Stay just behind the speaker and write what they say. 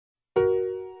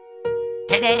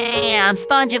Today, I'm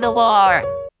Sponge of the War.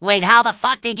 Wait, how the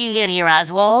fuck did you get here,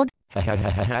 Oswald?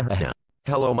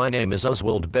 Hello, my name is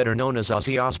Oswald, better known as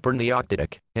Ozzy Osbourne the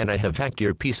Octadic, and I have hacked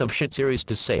your piece of shit series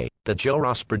to say that Joe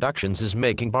Ross Productions is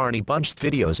making Barney Bunch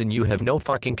videos and you have no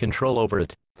fucking control over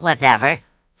it. Whatever.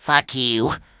 Fuck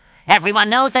you. Everyone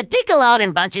knows that Dick-a-Load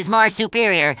and Bunch is more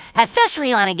superior,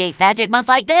 especially on a gay faggot month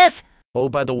like this. Oh,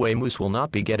 by the way, Moose will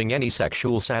not be getting any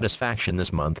sexual satisfaction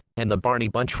this month, and the Barney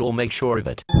Bunch will make sure of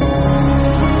it.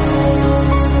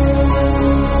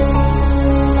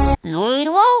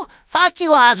 Whoa! Fuck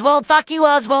you, Oswald! Fuck you,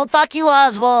 Oswald! Fuck you,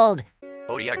 Oswald!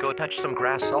 Oh yeah, go touch some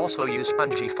grass, also you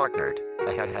spongy fuck nerd.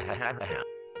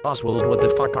 Oswald, what the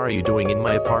fuck are you doing in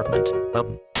my apartment?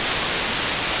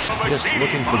 Just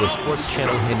looking for the sports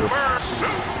channel hinder.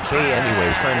 Okay,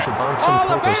 anyways, time to bonk some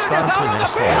Coco Scotsman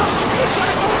assholes.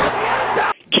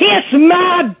 Kiss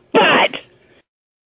my butt!